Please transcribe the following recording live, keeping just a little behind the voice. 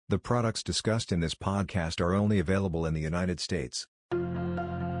The products discussed in this podcast are only available in the United States.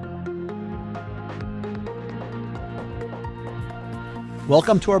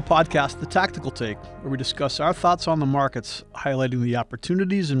 Welcome to our podcast, The Tactical Take, where we discuss our thoughts on the markets, highlighting the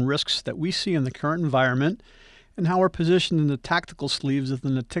opportunities and risks that we see in the current environment and how we're positioned in the tactical sleeves of the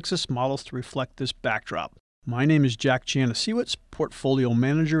Natixis models to reflect this backdrop. My name is Jack Janasiewicz, Portfolio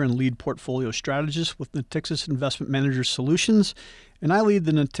Manager and Lead Portfolio Strategist with Natixis Investment Managers Solutions, and I lead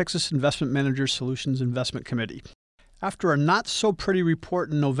the Natixis Investment Managers Solutions Investment Committee. After a not-so-pretty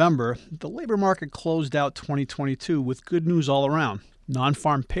report in November, the labor market closed out 2022 with good news all around.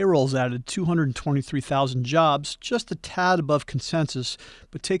 Non-farm payrolls added 223,000 jobs, just a tad above consensus,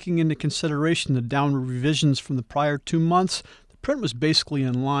 but taking into consideration the downward revisions from the prior 2 months, the print was basically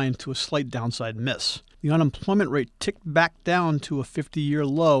in line to a slight downside miss. The unemployment rate ticked back down to a 50-year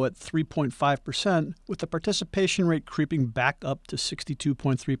low at 3.5%, with the participation rate creeping back up to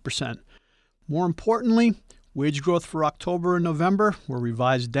 62.3%. More importantly, wage growth for October and November were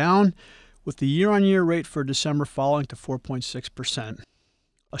revised down, with the year-on-year rate for December falling to 4.6%.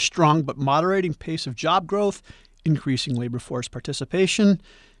 A strong but moderating pace of job growth, increasing labor force participation,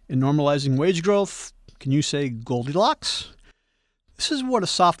 and normalizing wage growth. Can you say Goldilocks? This is what a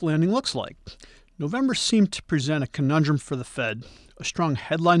soft landing looks like. November seemed to present a conundrum for the Fed, a strong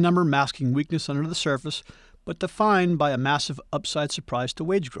headline number masking weakness under the surface, but defined by a massive upside surprise to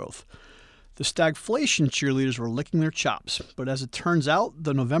wage growth. The stagflation cheerleaders were licking their chops, but as it turns out,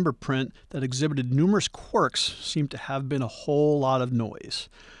 the November print that exhibited numerous quirks seemed to have been a whole lot of noise.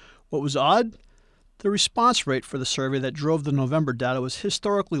 What was odd? The response rate for the survey that drove the November data was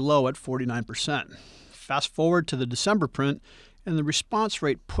historically low at 49%. Fast forward to the December print, and the response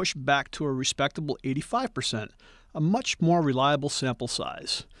rate pushed back to a respectable 85%, a much more reliable sample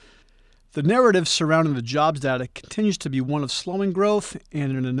size. The narrative surrounding the jobs data continues to be one of slowing growth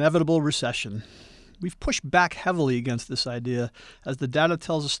and an inevitable recession. We've pushed back heavily against this idea as the data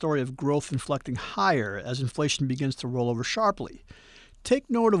tells a story of growth inflecting higher as inflation begins to roll over sharply. Take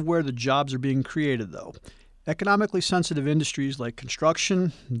note of where the jobs are being created, though. Economically sensitive industries like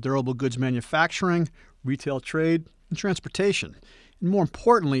construction, durable goods manufacturing, retail trade, and transportation. And more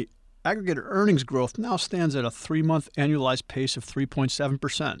importantly, aggregate earnings growth now stands at a 3-month annualized pace of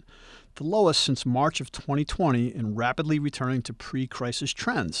 3.7%, the lowest since March of 2020 and rapidly returning to pre-crisis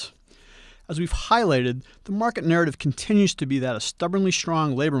trends. As we've highlighted, the market narrative continues to be that a stubbornly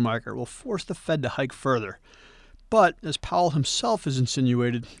strong labor market will force the Fed to hike further. But, as Powell himself has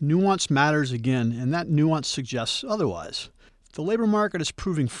insinuated, nuance matters again, and that nuance suggests otherwise. The labor market is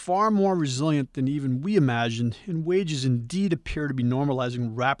proving far more resilient than even we imagined, and wages indeed appear to be normalizing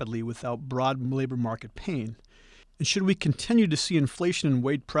rapidly without broad labor market pain. And should we continue to see inflation and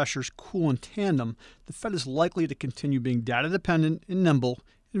wage pressures cool in tandem, the Fed is likely to continue being data-dependent and nimble,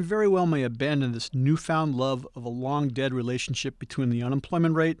 and very well may abandon this newfound love of a long-dead relationship between the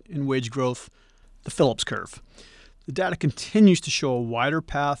unemployment rate and wage growth, the Phillips curve. The data continues to show a wider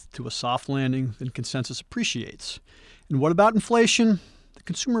path to a soft landing than consensus appreciates. And what about inflation? The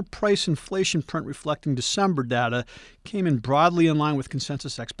consumer price inflation print reflecting December data came in broadly in line with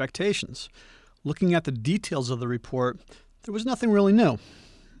consensus expectations. Looking at the details of the report, there was nothing really new.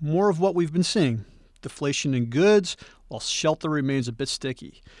 More of what we've been seeing. Deflation in goods, while shelter remains a bit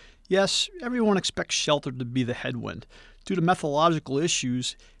sticky. Yes, everyone expects shelter to be the headwind. Due to methodological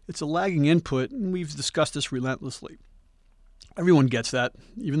issues, it's a lagging input, and we've discussed this relentlessly. Everyone gets that,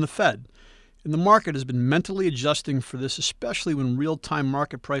 even the Fed. And the market has been mentally adjusting for this, especially when real-time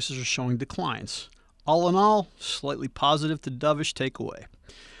market prices are showing declines. All in all, slightly positive to dovish takeaway.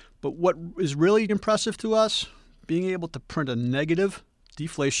 But what is really impressive to us? Being able to print a negative,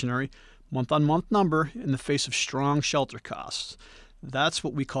 deflationary, month-on-month number in the face of strong shelter costs. That's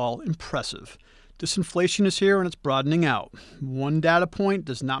what we call impressive. Disinflation is here and it's broadening out. 1 data point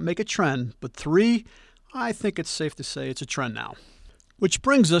does not make a trend, but 3, I think it's safe to say it's a trend now. Which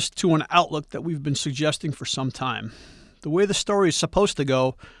brings us to an outlook that we've been suggesting for some time. The way the story is supposed to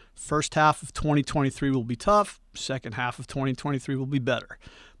go, first half of 2023 will be tough, second half of 2023 will be better.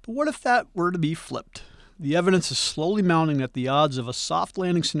 But what if that were to be flipped? The evidence is slowly mounting that the odds of a soft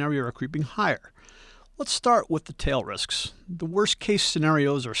landing scenario are creeping higher. Let's start with the tail risks. The worst case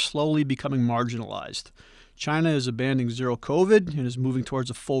scenarios are slowly becoming marginalized. China is abandoning zero COVID and is moving towards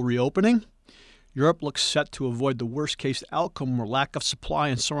a full reopening. Europe looks set to avoid the worst-case outcome where lack of supply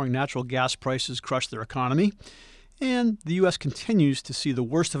and soaring natural gas prices crush their economy. And the U.S. continues to see the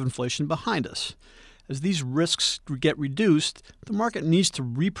worst of inflation behind us. As these risks get reduced, the market needs to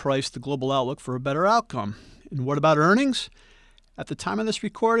reprice the global outlook for a better outcome. And what about earnings? At the time of this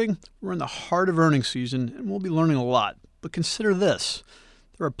recording, we're in the heart of earnings season, and we'll be learning a lot. But consider this.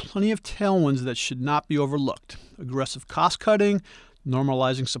 there are plenty of tailwinds that should not be overlooked. Aggressive cost cutting,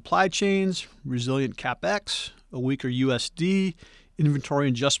 normalizing supply chains, resilient CapEx, a weaker USD, inventory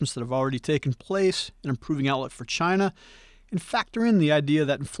adjustments that have already taken place, an improving outlook for China, and factor in the idea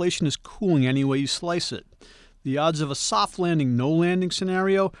that inflation is cooling any way you slice it. The odds of a soft landing, no landing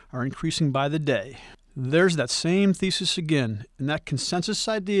scenario are increasing by the day. There's that same thesis again, and that consensus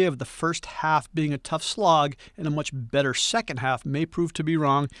idea of the first half being a tough slog and a much better second half may prove to be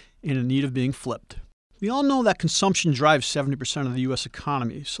wrong and in need of being flipped. We all know that consumption drives 70% of the U.S.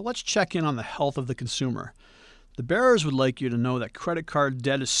 economy, so let's check in on the health of the consumer. The bearers would like you to know that credit card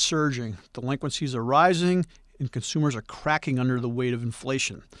debt is surging, delinquencies are rising, and consumers are cracking under the weight of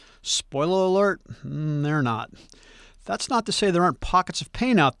inflation. Spoiler alert, they're not. That's not to say there aren't pockets of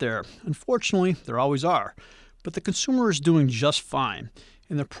pain out there. Unfortunately, there always are. But the consumer is doing just fine,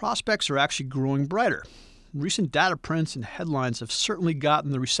 and the prospects are actually growing brighter. Recent data prints and headlines have certainly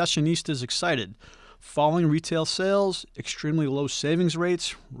gotten the recessionistas excited. Falling retail sales, extremely low savings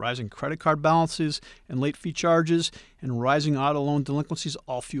rates, rising credit card balances and late fee charges, and rising auto loan delinquencies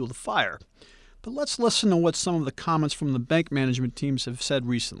all fuel the fire. But let's listen to what some of the comments from the bank management teams have said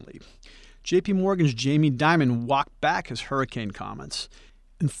recently. JP Morgan's Jamie Dimon walked back his hurricane comments,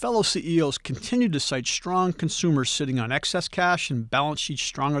 and fellow CEOs continued to cite strong consumers sitting on excess cash and balance sheets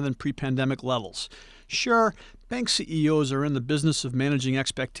stronger than pre-pandemic levels. Sure, bank CEOs are in the business of managing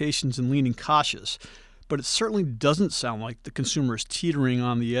expectations and leaning cautious, but it certainly doesn't sound like the consumer is teetering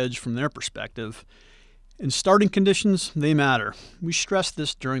on the edge from their perspective. In starting conditions, they matter. We stressed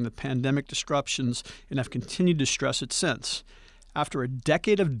this during the pandemic disruptions and have continued to stress it since. After a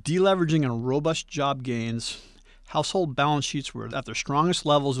decade of deleveraging and robust job gains, household balance sheets were at their strongest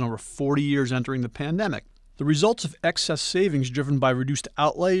levels in over 40 years entering the pandemic. The results of excess savings driven by reduced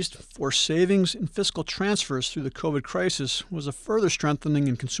outlays, forced savings, and fiscal transfers through the COVID crisis was a further strengthening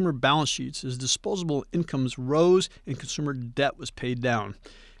in consumer balance sheets as disposable incomes rose and consumer debt was paid down.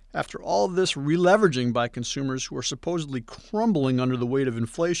 After all of this releveraging by consumers who are supposedly crumbling under the weight of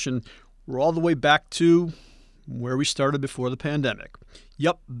inflation, we're all the way back to where we started before the pandemic.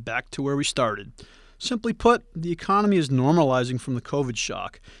 Yep, back to where we started. Simply put, the economy is normalizing from the COVID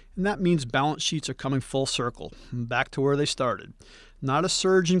shock, and that means balance sheets are coming full circle, back to where they started. Not a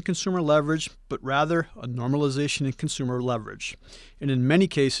surge in consumer leverage, but rather a normalization in consumer leverage. And in many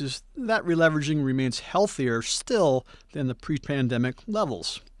cases, that releveraging remains healthier still than the pre-pandemic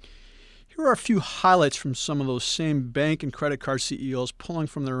levels. Here are a few highlights from some of those same bank and credit card CEOs pulling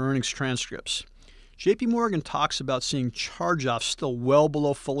from their earnings transcripts. JP Morgan talks about seeing charge-offs still well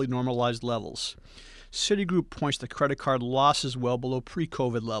below fully normalized levels. Citigroup points to credit card losses well below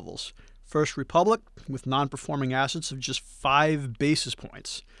pre-COVID levels. First Republic, with non-performing assets of just 5 basis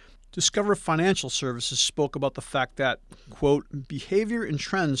points. Discover Financial Services spoke about the fact that, quote, behavior and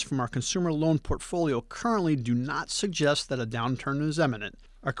trends from our consumer loan portfolio currently do not suggest that a downturn is imminent.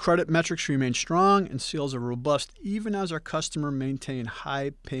 Our credit metrics remain strong and sales are robust even as our customers maintain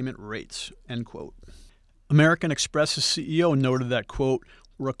high payment rates, end quote. American Express's CEO noted that, quote,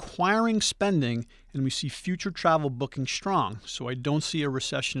 we're acquiring spending and we see future travel bookings strong, so I don't see a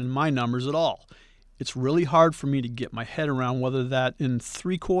recession in my numbers at all. It's really hard for me to get my head around whether that in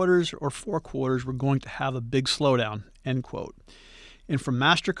 3 quarters or 4 quarters we're going to have a big slowdown, end quote. And from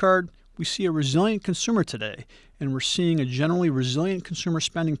MasterCard, we see a resilient consumer today, and we're seeing a generally resilient consumer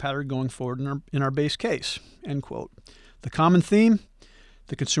spending pattern going forward in our base case, end quote. The common theme?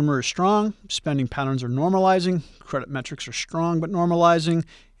 The consumer is strong, spending patterns are normalizing, credit metrics are strong but normalizing,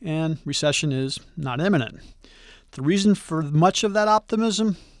 and recession is not imminent. The reason for much of that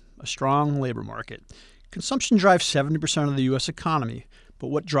optimism? A strong labor market. Consumption drives 70% of the U.S. economy, but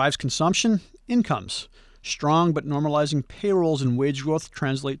what drives consumption? Incomes. Strong but normalizing payrolls and wage growth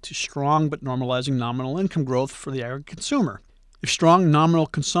translate to strong but normalizing nominal income growth for the aggregate consumer. If strong nominal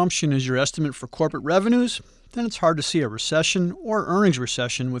consumption is your estimate for corporate revenues, then it's hard to see a recession or earnings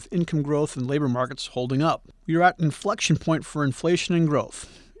recession with income growth and labor markets holding up. We are at an inflection point for inflation and growth.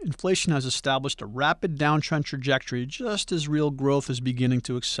 Inflation has established a rapid downtrend trajectory just as real growth is beginning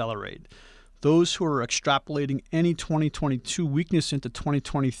to accelerate. Those who are extrapolating any 2022 weakness into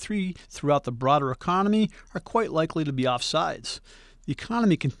 2023 throughout the broader economy are quite likely to be offsides. The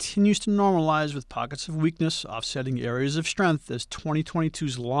economy continues to normalize with pockets of weakness offsetting areas of strength as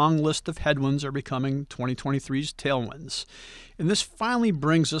 2022's long list of headwinds are becoming 2023's tailwinds. And this finally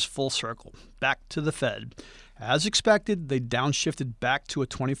brings us full circle, back to the Fed. As expected, they downshifted back to a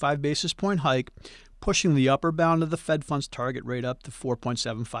 25 basis point hike, pushing the upper bound of the Fed funds target rate up to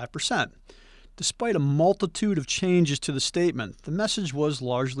 4.75%. Despite a multitude of changes to the statement, the message was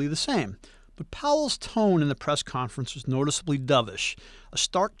largely the same. But Powell's tone in the press conference was noticeably dovish, a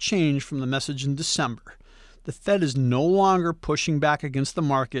stark change from the message in December. The Fed is no longer pushing back against the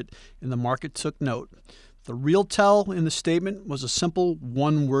market, and the market took note. The real tell in the statement was a simple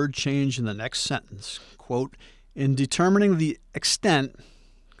one-word change in the next sentence. Quote, in determining the extent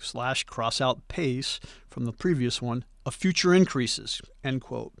 / cross out pace from the previous one of future increases, end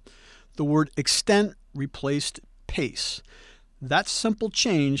quote. The word extent replaced pace. That simple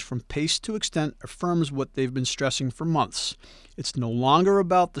change from pace to extent affirms what they've been stressing for months. It's no longer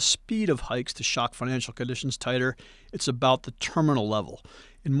about the speed of hikes to shock financial conditions tighter. It's about the terminal level,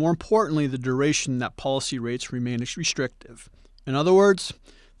 and more importantly, the duration that policy rates remain restrictive. In other words,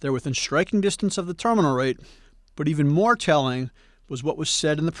 they're within striking distance of the terminal rate, but even more telling was what was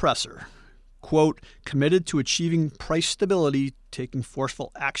said in the presser. Quote, committed to achieving price stability, taking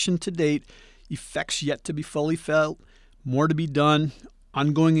forceful action to date, effects yet to be fully felt, more to be done,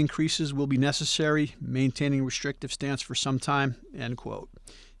 ongoing increases will be necessary, maintaining restrictive stance for some time, end quote.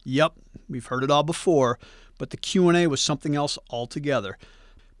 Yep, we've heard it all before, but the Q&A was something else altogether.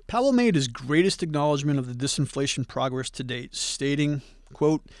 Powell made his greatest acknowledgement of the disinflation progress to date, stating,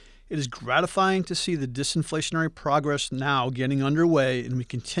 quote, it is gratifying to see the disinflationary progress now getting underway and we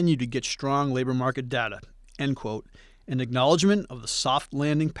continue to get strong labor market data, end quote, an acknowledgement of the soft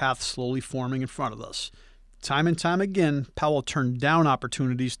landing path slowly forming in front of us. Time and time again, Powell turned down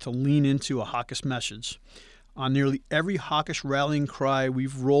opportunities to lean into a hawkish message. On nearly every hawkish rallying cry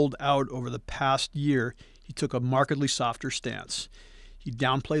we've rolled out over the past year, he took a markedly softer stance. He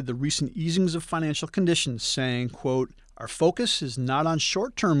downplayed the recent easings of financial conditions, saying, quote, our focus is not on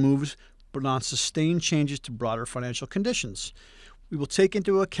short-term moves, but on sustained changes to broader financial conditions. We will take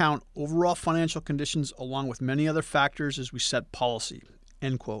into account overall financial conditions along with many other factors as we set policy,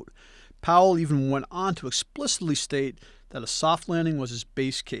 end quote. Powell even went on to explicitly state that a soft landing was his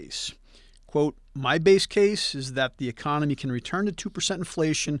base case. Quote, my base case is that the economy can return to 2%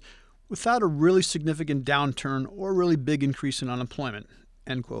 inflation without a really significant downturn or a really big increase in unemployment,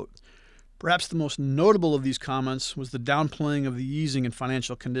 end quote. Perhaps the most notable of these comments was the downplaying of the easing in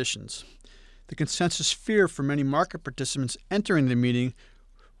financial conditions. The consensus fear for many market participants entering the meeting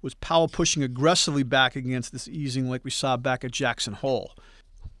was Powell pushing aggressively back against this easing like we saw back at Jackson Hole.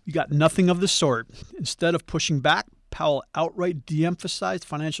 We got nothing of the sort. Instead of pushing back, Powell outright de-emphasized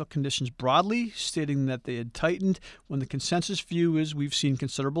financial conditions broadly, stating that they had tightened when the consensus view is we've seen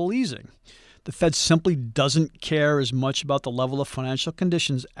considerable easing. The Fed simply doesn't care as much about the level of financial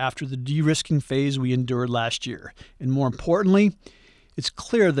conditions after the de-risking phase we endured last year. And more importantly, it's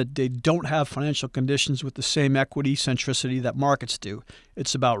clear that they don't have financial conditions with the same equity centricity that markets do.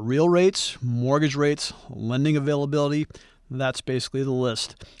 It's about real rates, mortgage rates, lending availability. That's basically the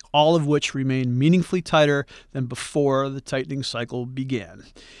list, all of which remain meaningfully tighter than before the tightening cycle began.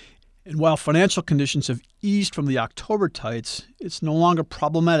 And while financial conditions have eased from the October tights, it's no longer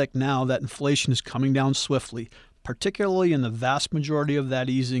problematic now that inflation is coming down swiftly, particularly in the vast majority of that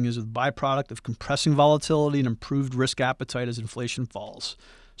easing is a byproduct of compressing volatility and improved risk appetite as inflation falls.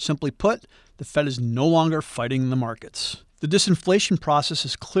 Simply put, the Fed is no longer fighting the markets. The disinflation process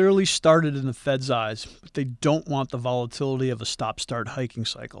has clearly started in the Fed's eyes, but they don't want the volatility of a stop-start hiking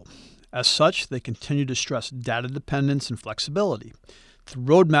cycle. As such, they continue to stress data dependence and flexibility. The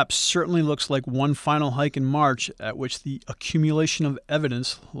roadmap certainly looks like one final hike in March, at which the accumulation of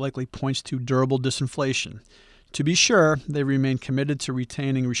evidence likely points to durable disinflation. To be sure, they remain committed to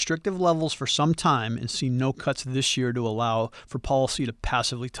retaining restrictive levels for some time and see no cuts this year to allow for policy to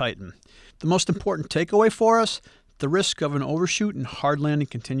passively tighten. The most important takeaway for us, the risk of an overshoot and hard landing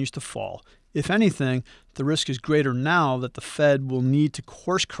continues to fall. If anything, the risk is greater now that the Fed will need to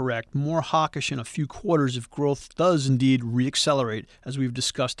course correct more hawkish in a few quarters if growth does indeed reaccelerate, as we've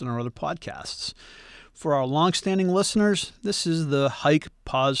discussed in our other podcasts. For our longstanding listeners, this is the hike,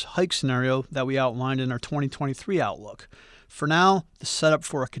 pause, hike scenario that we outlined in our 2023 outlook. For now, the setup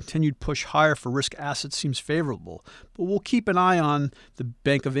for a continued push higher for risk assets seems favorable, but we'll keep an eye on the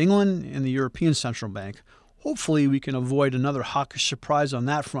Bank of England and the European Central Bank. Hopefully, we can avoid another hawkish surprise on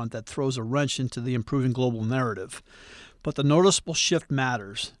that front that throws a wrench into the improving global narrative. But the noticeable shift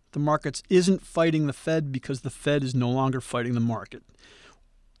matters. The markets isn't fighting the Fed because the Fed is no longer fighting the market.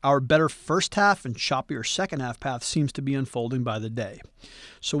 Our better first half and choppier second half path seems to be unfolding by the day.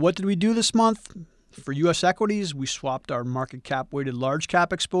 So what did we do this month? For U.S. equities, we swapped our market cap weighted large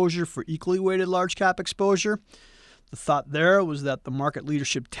cap exposure for equally weighted large cap exposure. The thought there was that the market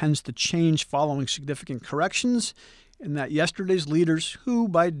leadership tends to change following significant corrections, and that yesterday's leaders, who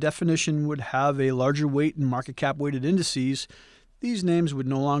by definition would have a larger weight in market cap weighted indices, these names would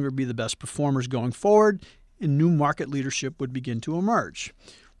no longer be the best performers going forward, and new market leadership would begin to emerge.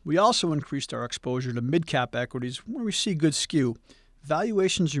 We also increased our exposure to mid-cap equities where we see good skew.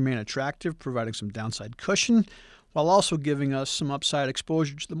 Valuations remain attractive, providing some downside cushion, while also giving us some upside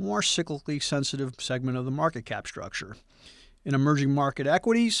exposure to the more cyclically sensitive segment of the market cap structure. In emerging market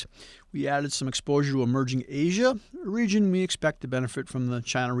equities, we added some exposure to emerging Asia, a region we expect to benefit from the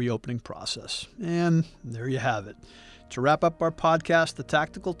China reopening process. And there you have it. To wrap up our podcast, The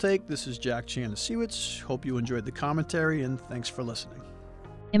Tactical Take, this is Jack Chanasiewicz. Hope you enjoyed the commentary, and thanks for listening.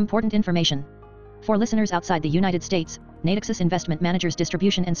 Important information. For listeners outside the United States, Natixis Investment Managers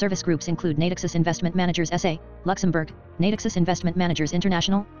distribution and service groups include Natixis Investment Managers SA, Luxembourg, Natixis Investment Managers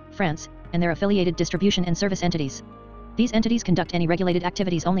International, France, and their affiliated distribution and service entities. These entities conduct any regulated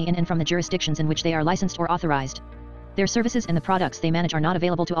activities only in and from the jurisdictions in which they are licensed or authorized. Their services and the products they manage are not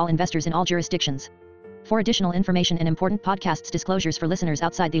available to all investors in all jurisdictions. For additional information and important podcasts disclosures for listeners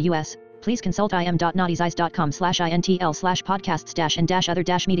outside the U.S., please consult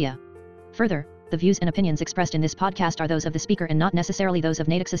im.nautizeis.com/intl/podcasts-and-other-media. Further, the views and opinions expressed in this podcast are those of the speaker and not necessarily those of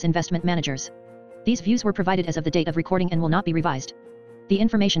Natixis Investment Managers. These views were provided as of the date of recording and will not be revised. The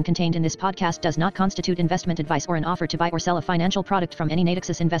information contained in this podcast does not constitute investment advice or an offer to buy or sell a financial product from any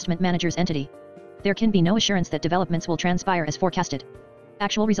Natixis Investment Managers entity. There can be no assurance that developments will transpire as forecasted.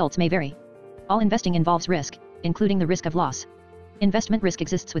 Actual results may vary. All investing involves risk, including the risk of loss. Investment risk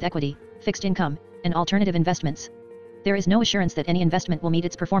exists with equity, fixed income, and alternative investments. There is no assurance that any investment will meet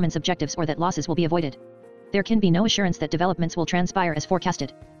its performance objectives or that losses will be avoided. There can be no assurance that developments will transpire as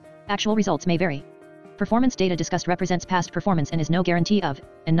forecasted. Actual results may vary. Performance data discussed represents past performance and is no guarantee of,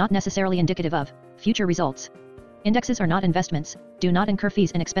 and not necessarily indicative of, future results. Indexes are not investments, do not incur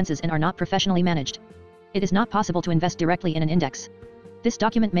fees and expenses, and are not professionally managed. It is not possible to invest directly in an index. This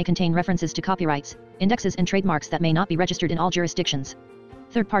document may contain references to copyrights, indexes, and trademarks that may not be registered in all jurisdictions.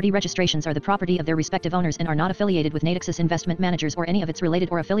 Third-party registrations are the property of their respective owners and are not affiliated with Natixis Investment Managers or any of its related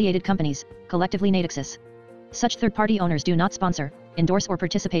or affiliated companies, collectively Natixis. Such third-party owners do not sponsor, endorse, or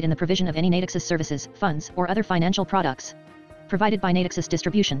participate in the provision of any Natixis services, funds, or other financial products. Provided by Natixis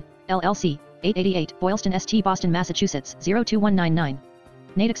Distribution, LLC, 888 Boylston St. Boston, Massachusetts, 02199.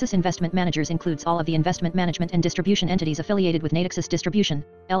 Natixis Investment Managers includes all of the investment management and distribution entities affiliated with Natixis Distribution,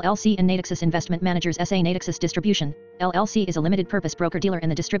 LLC, and Natixis Investment Managers SA. Natixis Distribution, LLC is a limited-purpose broker-dealer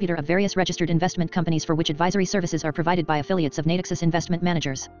and the distributor of various registered investment companies for which advisory services are provided by affiliates of Natixis Investment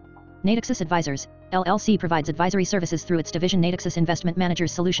Managers. Natixis Advisors, LLC provides advisory services through its division Natixis Investment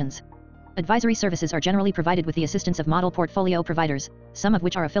Managers Solutions. Advisory services are generally provided with the assistance of model portfolio providers, some of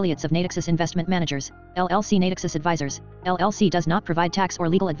which are affiliates of Natixis Investment Managers, LLC. Natixis Advisors, LLC does not provide tax or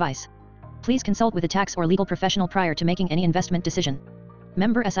legal advice. Please consult with a tax or legal professional prior to making any investment decision.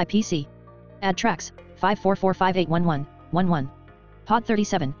 Member SIPC. Ad Tracks, 5445811, Pod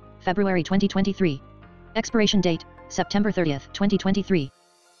 37, February 2023. Expiration date, September 30, 2023.